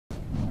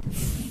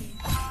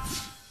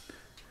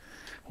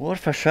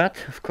Worth a shot,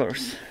 of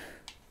course.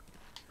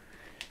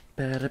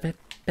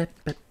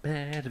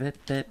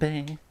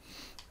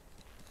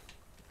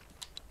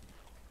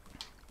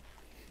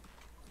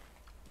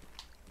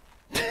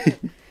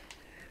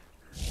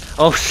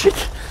 Oh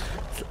shit!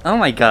 Oh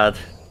my god.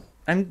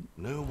 I'm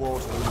No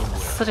water in the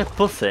well. such a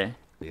pussy.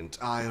 The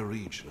entire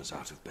region is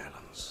out of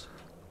balance.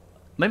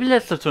 Maybe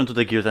let's return to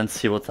the guild and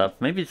see what's up.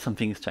 Maybe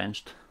something's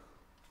changed.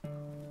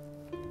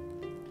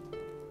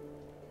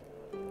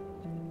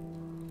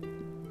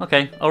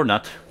 Okay, or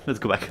not. Let's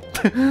go back.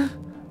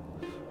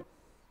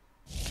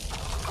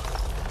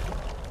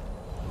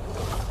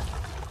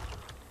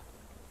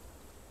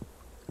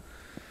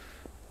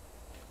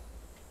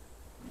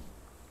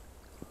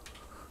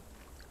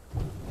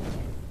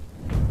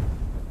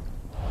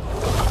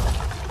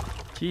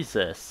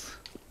 Jesus.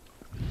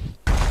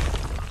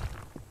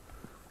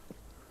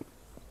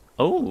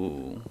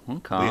 Oh,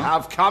 okay. We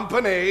have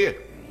company!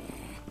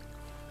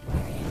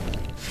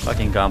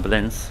 Fucking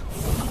goblins.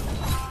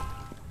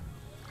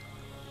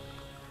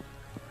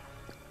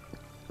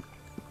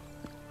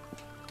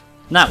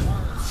 Now.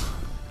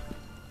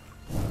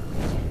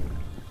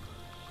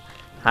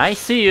 I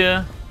see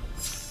you.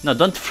 No,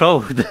 don't throw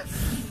the...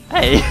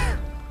 Hey.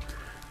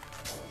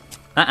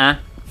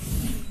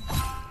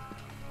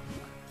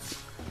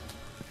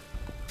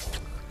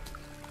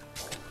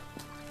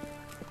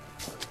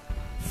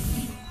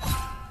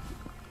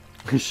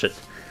 Shit.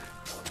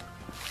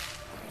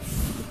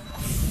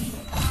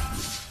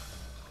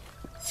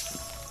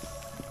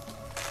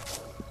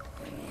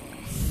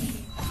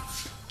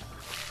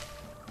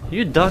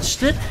 You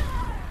dodged it?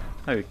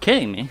 Are you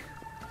kidding me?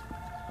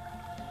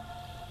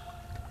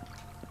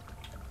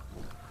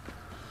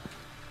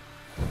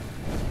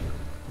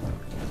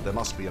 There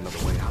must be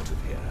another way out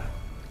of here.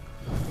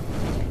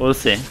 We'll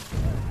see.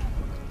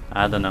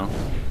 I don't know.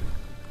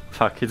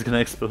 Fuck, it's gonna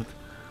explode.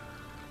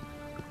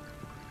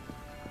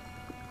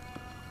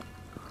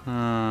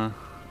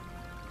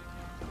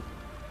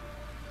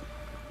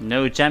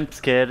 No jump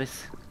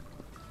scares.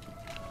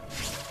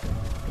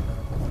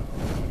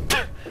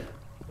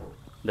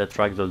 That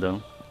ragdoll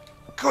though.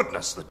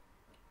 Goodness, the...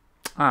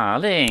 Ah,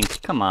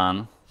 Link, come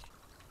on.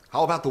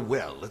 How about the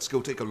well? Let's go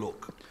take a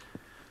look.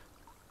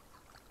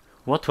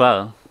 What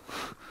well?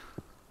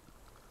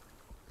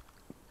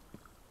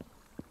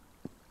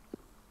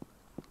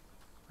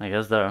 I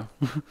guess there.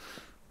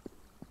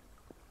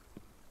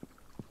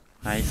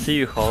 I see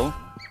you, Hole.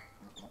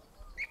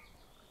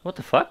 What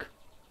the fuck?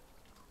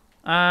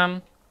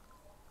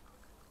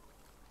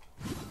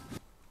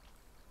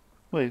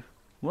 Wait,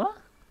 what?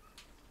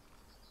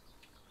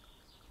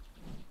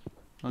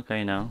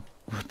 Okay, now.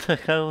 What the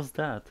hell was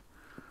that?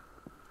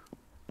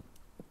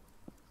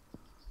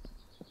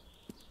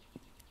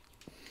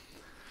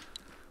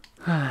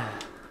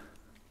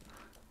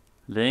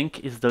 Link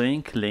is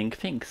doing Link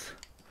things.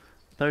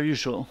 Per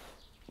usual.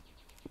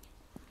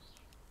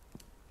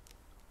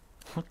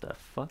 What the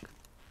fuck?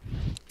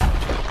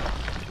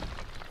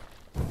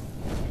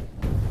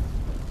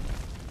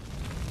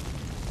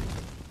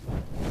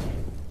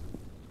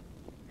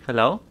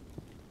 Hello?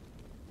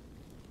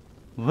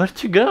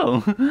 Where'd you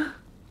go?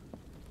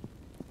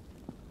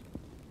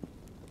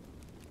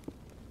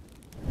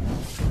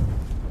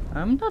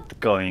 I'm not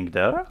going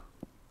there.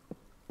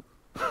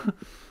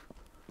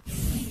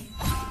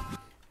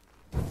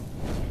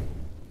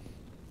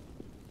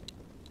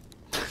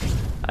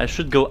 I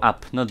should go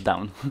up, not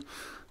down.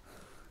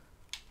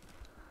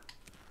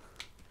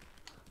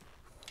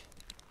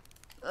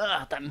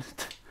 Ah, damn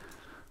it.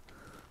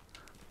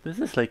 This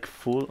is like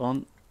full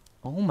on...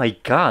 Oh my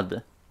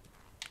god!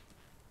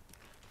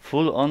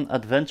 Full on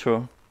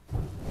adventure.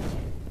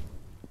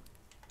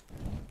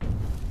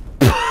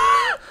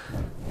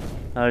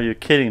 Are you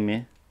kidding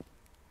me?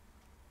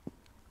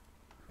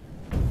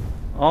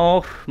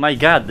 Oh my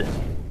god!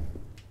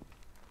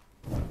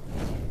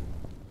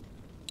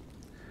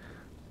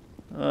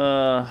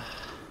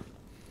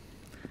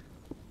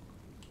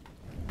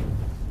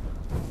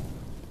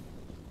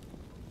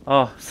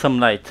 Oh, some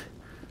light.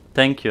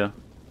 Thank you.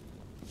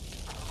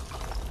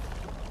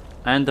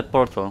 And the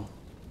portal.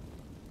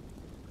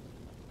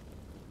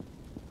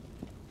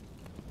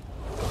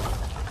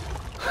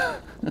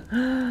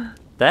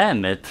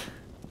 Damn it.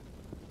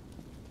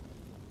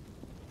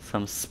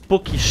 Some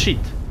spooky shit.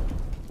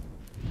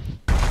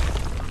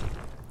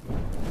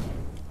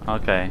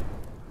 Okay.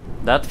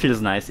 That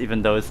feels nice,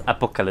 even though it's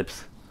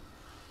apocalypse.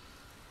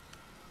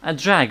 A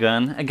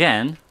dragon,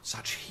 again?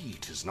 Such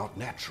heat is not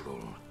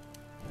natural.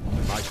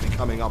 We might be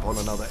coming up on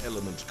another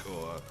element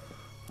core.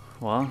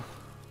 Well...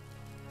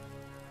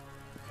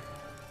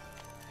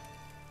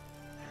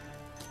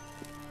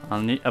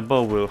 Only a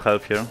bow will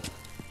help here.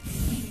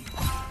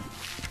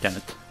 Damn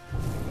it.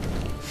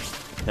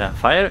 Yeah,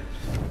 fire.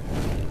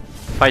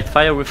 Fight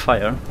fire with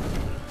fire.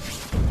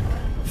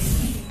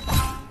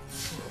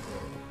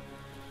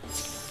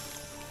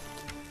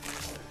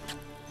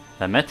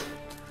 Damn it.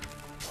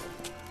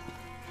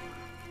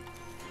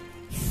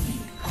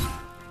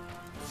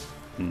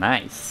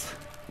 Nice.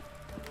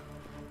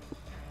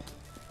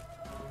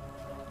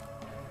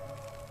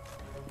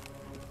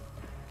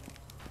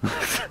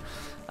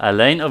 A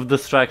lane of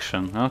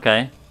destruction,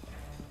 okay.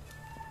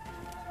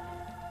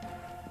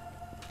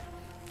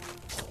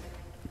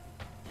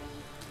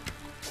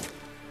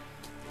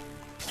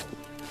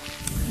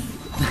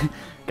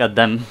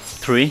 Goddamn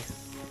tree.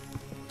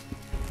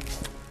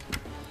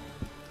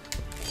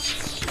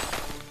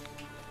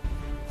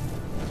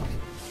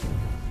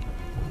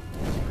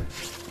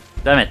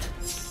 Damn it.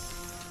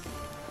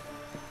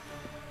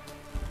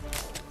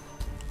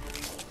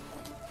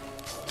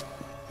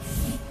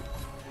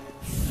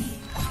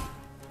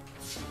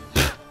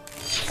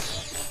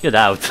 Get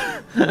out.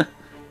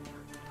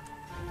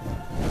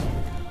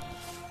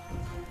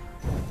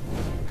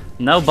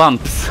 No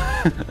bumps.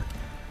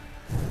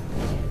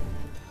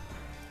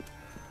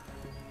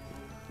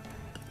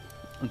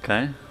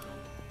 Okay.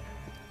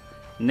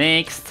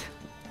 Next.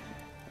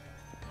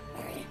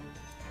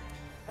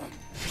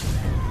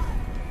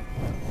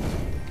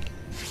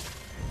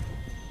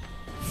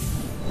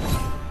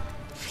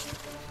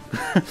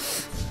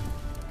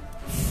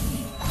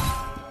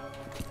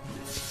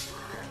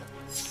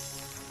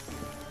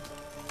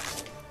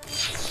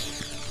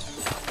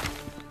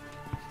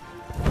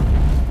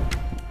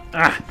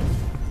 Ah.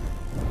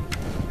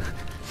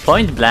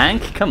 Point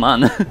blank? Come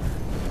on.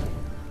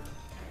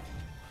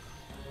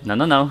 No,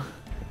 no, no.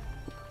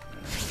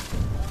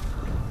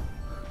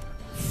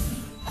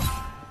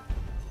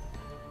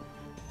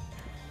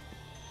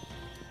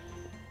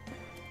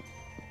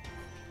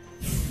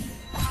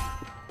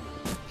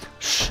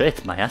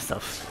 Shit, my ass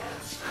off.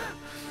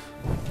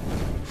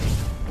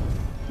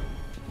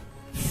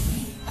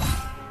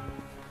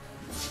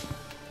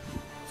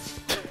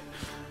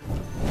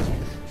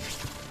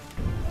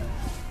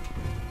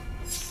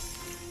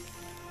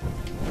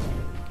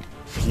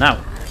 Now.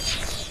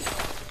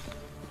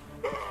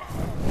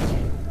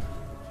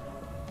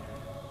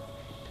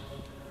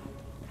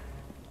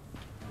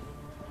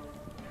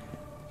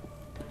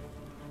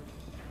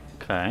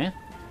 Okay.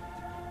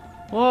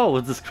 Whoa,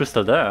 what's this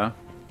crystal there?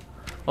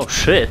 Oh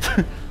shit!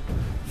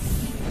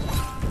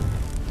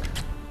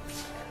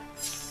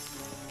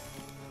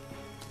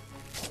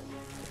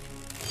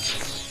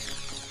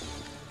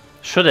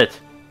 Shoot it!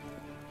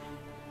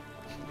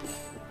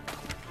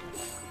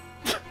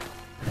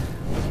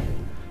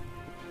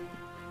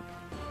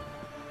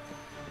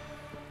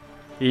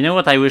 You know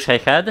what I wish I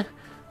had?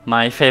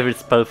 My favorite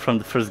spell from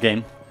the first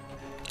game.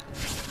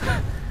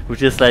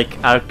 Which is like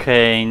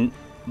Arcane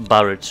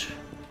Barrage.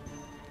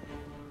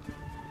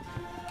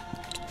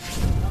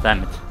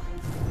 Damn it.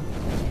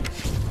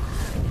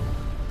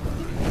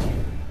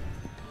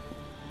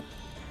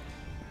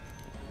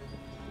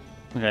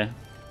 Okay.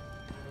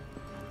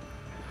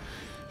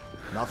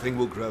 Nothing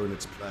will grow in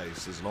its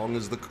place as long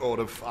as the core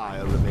of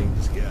fire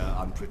remains here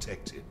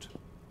unprotected.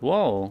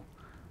 Whoa.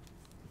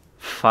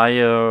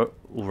 Fire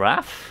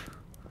Wrath?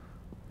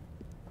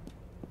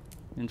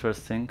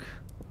 Interesting.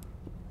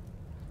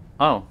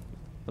 Oh,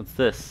 what's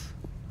this?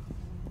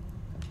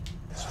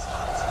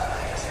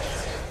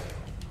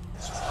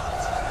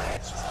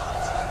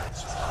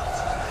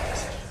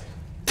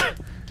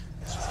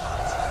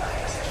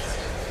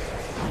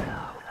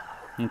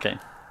 Okay. Too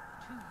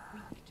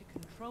weak to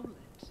control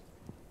it.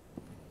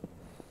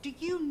 Do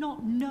you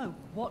not know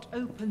what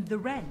opened the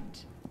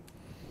rent?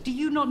 Do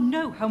you not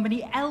know how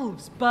many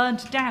elves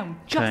burned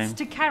down just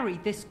to carry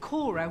this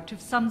core out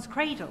of Sun's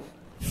cradle?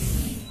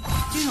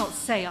 Do not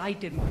say I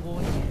didn't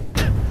warn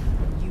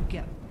you. You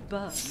get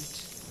burnt.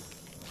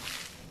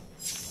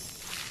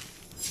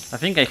 I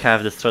think I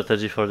have the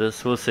strategy for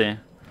this, we'll see.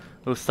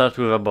 We'll start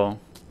with a bow.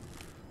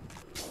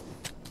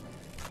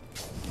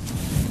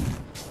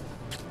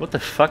 What the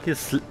fuck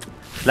is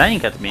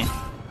flying at me?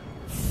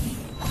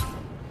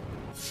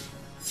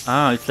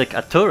 Ah, it's like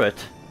a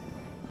turret.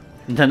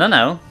 No, no,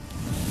 no.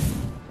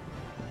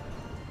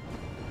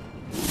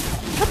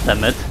 God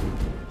damn it.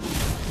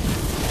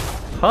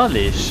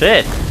 Holy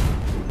shit.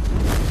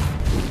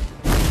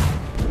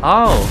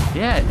 Oh,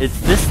 yeah,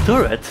 it's this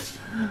turret.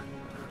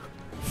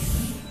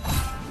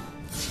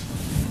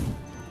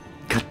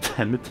 God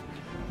damn it.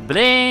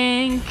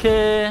 Blink!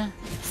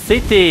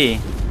 City!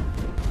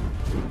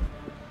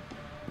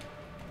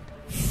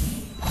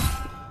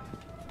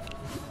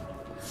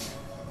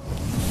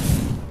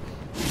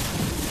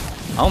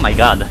 Oh my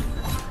god.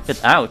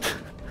 Get out.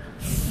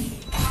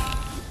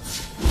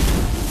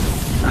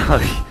 Oh,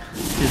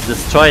 he's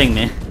destroying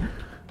me.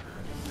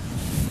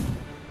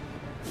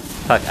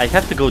 Fuck, I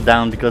have to go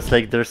down because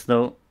like there's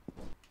no...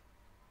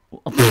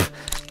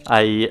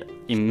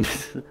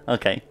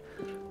 Okay.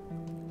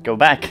 Go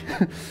back.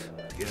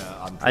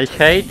 I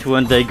hate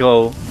when they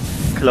go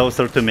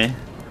closer to me.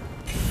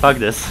 Fuck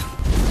this.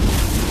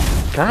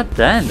 God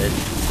damn it.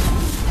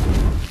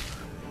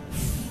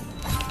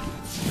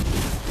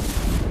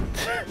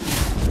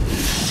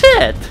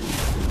 Shit!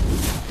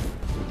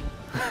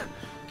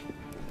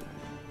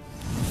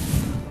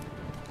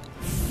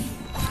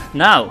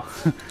 Now!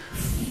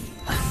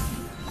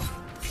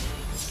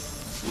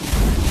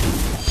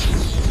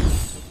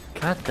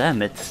 God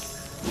damn it.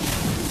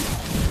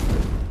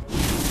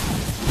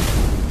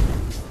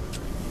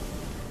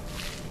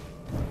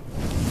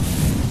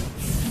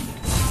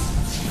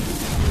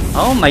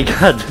 Oh my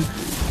god!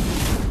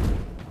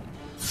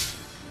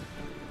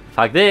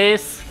 Fuck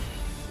this!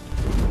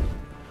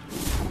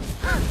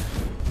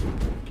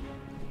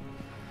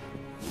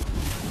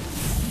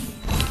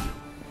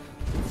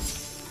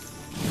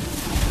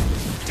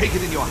 Take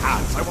it in your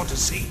hands, I want to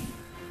see.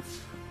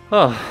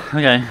 Oh,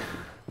 okay.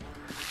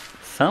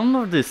 Some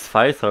of these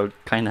fights are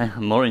kinda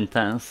more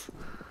intense.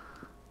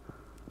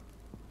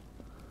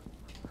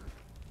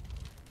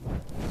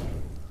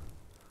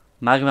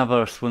 Magma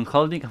burst. When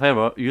holding a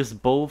fireball, use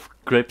both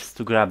grips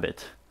to grab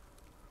it.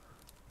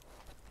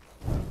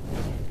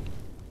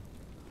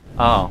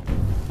 Oh,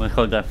 when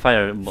holding a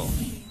fireball.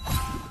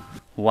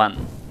 1.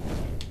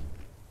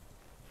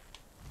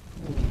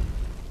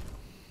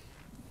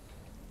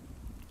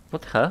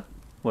 What the hell?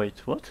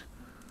 Wait, what?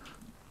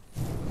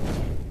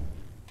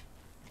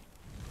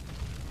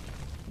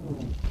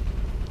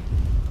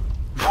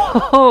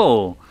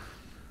 Whoa!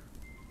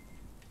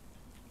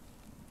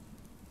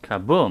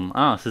 Kaboom!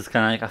 Oh, so it's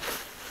kinda like a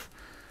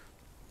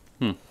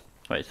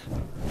wait.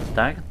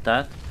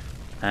 That,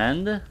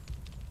 and...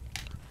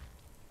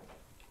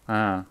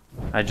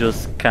 I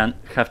just can't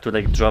have to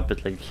like drop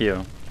it like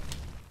here.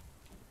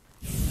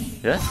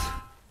 Yes?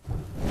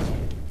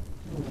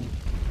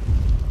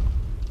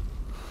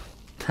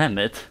 Damn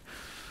it.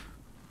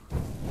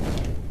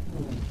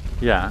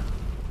 Yeah.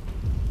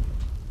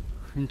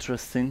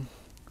 Interesting.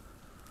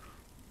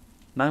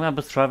 Magma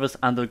burst travels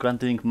underground,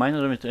 dealing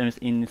minor damage to enemies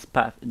in its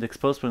path. It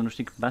explodes when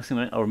reaching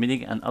maximum or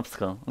meeting an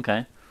obstacle.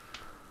 Okay.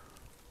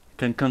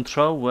 Can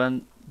control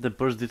when the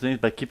burst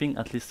detonates by keeping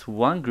at least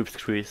one grip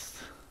squeezed.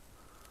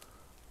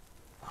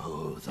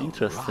 Oh, the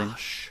interesting.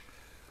 rush.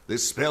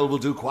 This spell will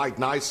do quite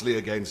nicely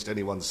against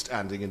anyone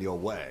standing in your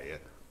way.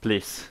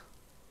 Please.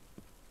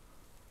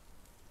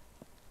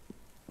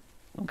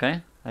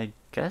 Okay, I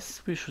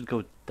guess we should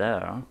go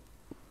there.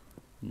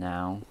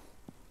 Now.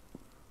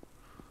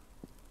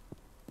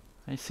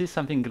 I see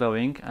something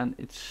glowing and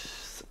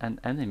it's an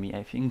enemy,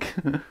 I think.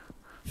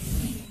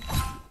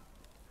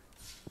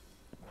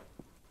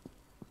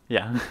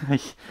 Yeah,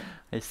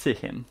 I see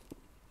him.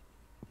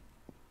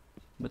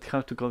 But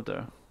how to go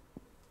there?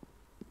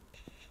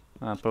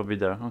 Probably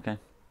there, okay.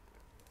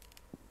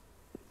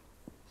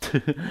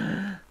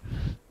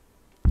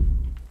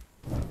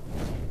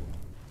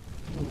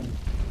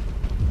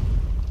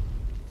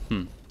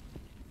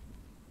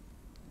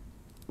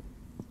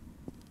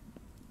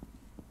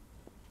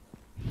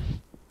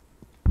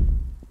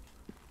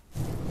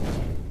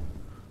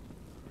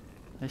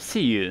 I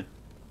see you.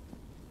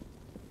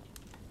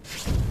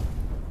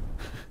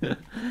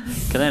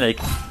 Can I like...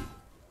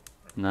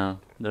 No,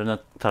 they're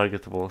not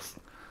targetables.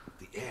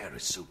 The air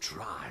is so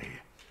dry.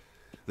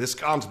 This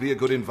can't be a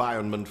good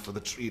environment for the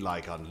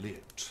tree-like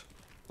unlit.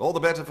 All the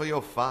better for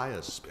your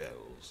fire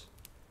spells.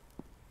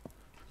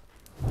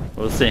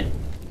 We'll see.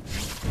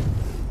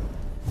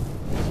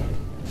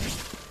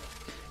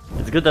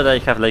 It's good that I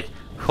have like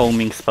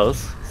homing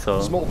spells, so...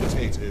 Small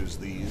potatoes,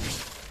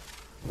 these.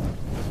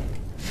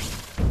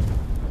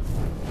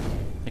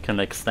 I can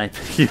like snipe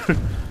here.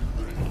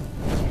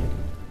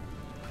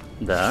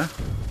 There.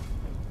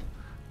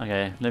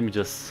 Okay, let me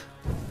just...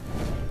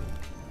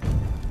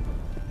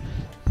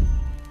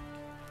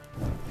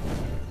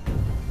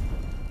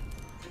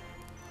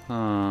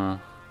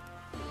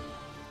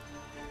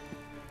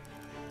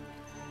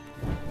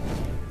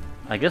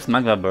 I guess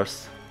magma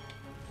burst.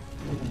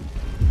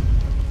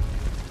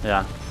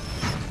 Yeah.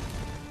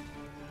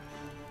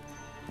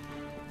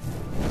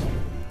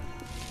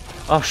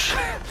 Oh sh!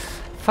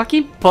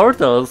 Fucking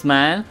portals,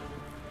 man!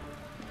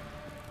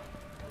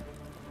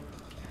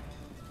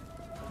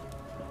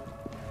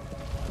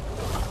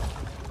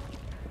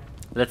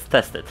 Let's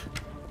test it.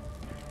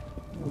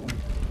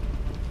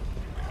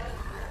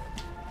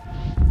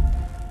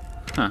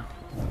 Huh.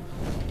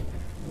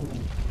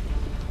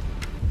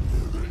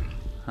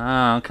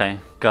 Ah, okay,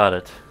 got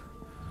it.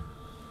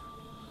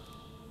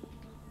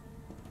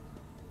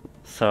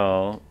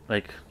 So,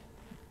 like,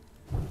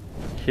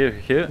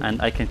 here,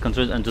 and I can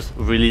control it and just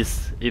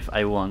release if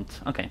I want.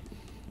 Okay,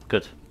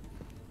 good.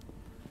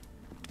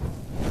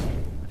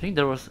 I think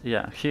there was,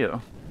 yeah,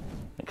 here.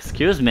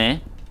 Excuse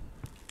me.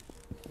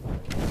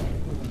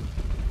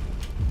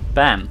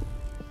 Bam.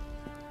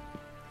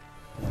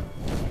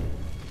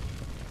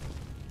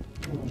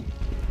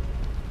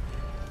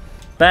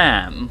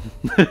 Bam.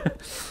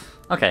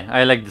 Okay,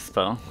 I like this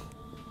spell.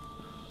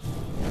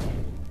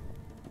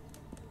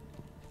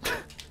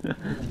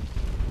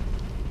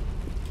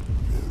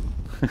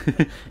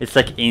 It's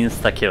like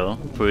insta kill,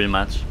 pretty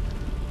much.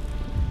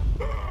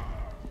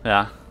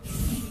 Yeah.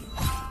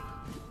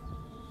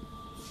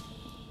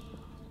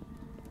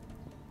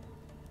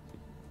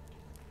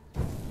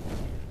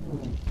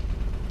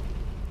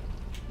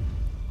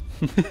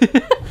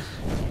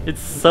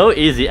 It's so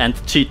easy and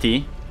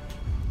cheaty.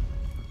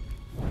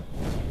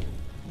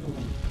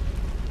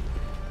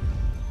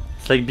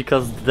 It's like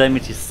because the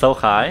damage is so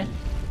high.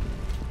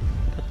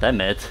 God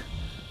damn it.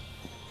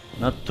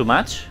 Not too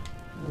much?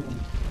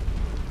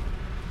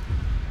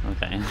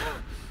 Okay.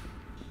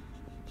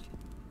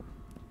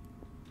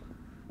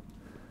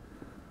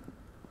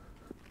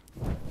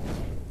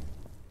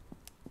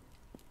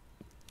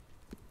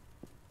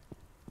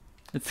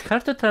 It's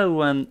hard to tell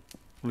when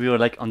we were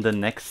like on the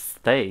next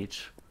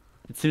stage.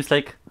 It seems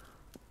like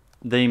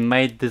they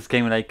made this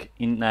game like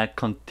in a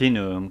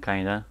continuum,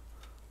 kinda.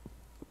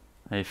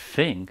 I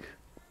think.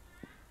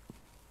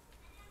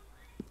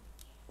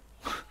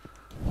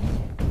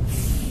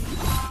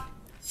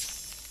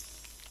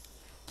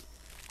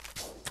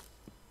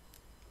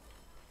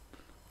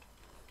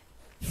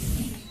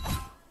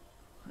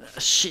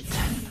 Shit.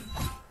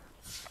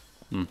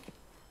 Hmm.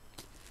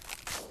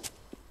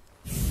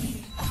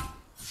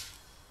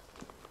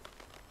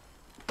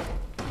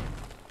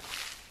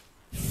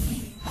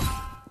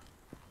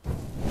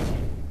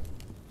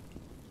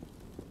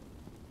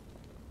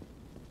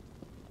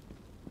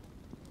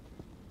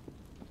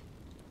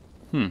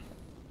 Hmm.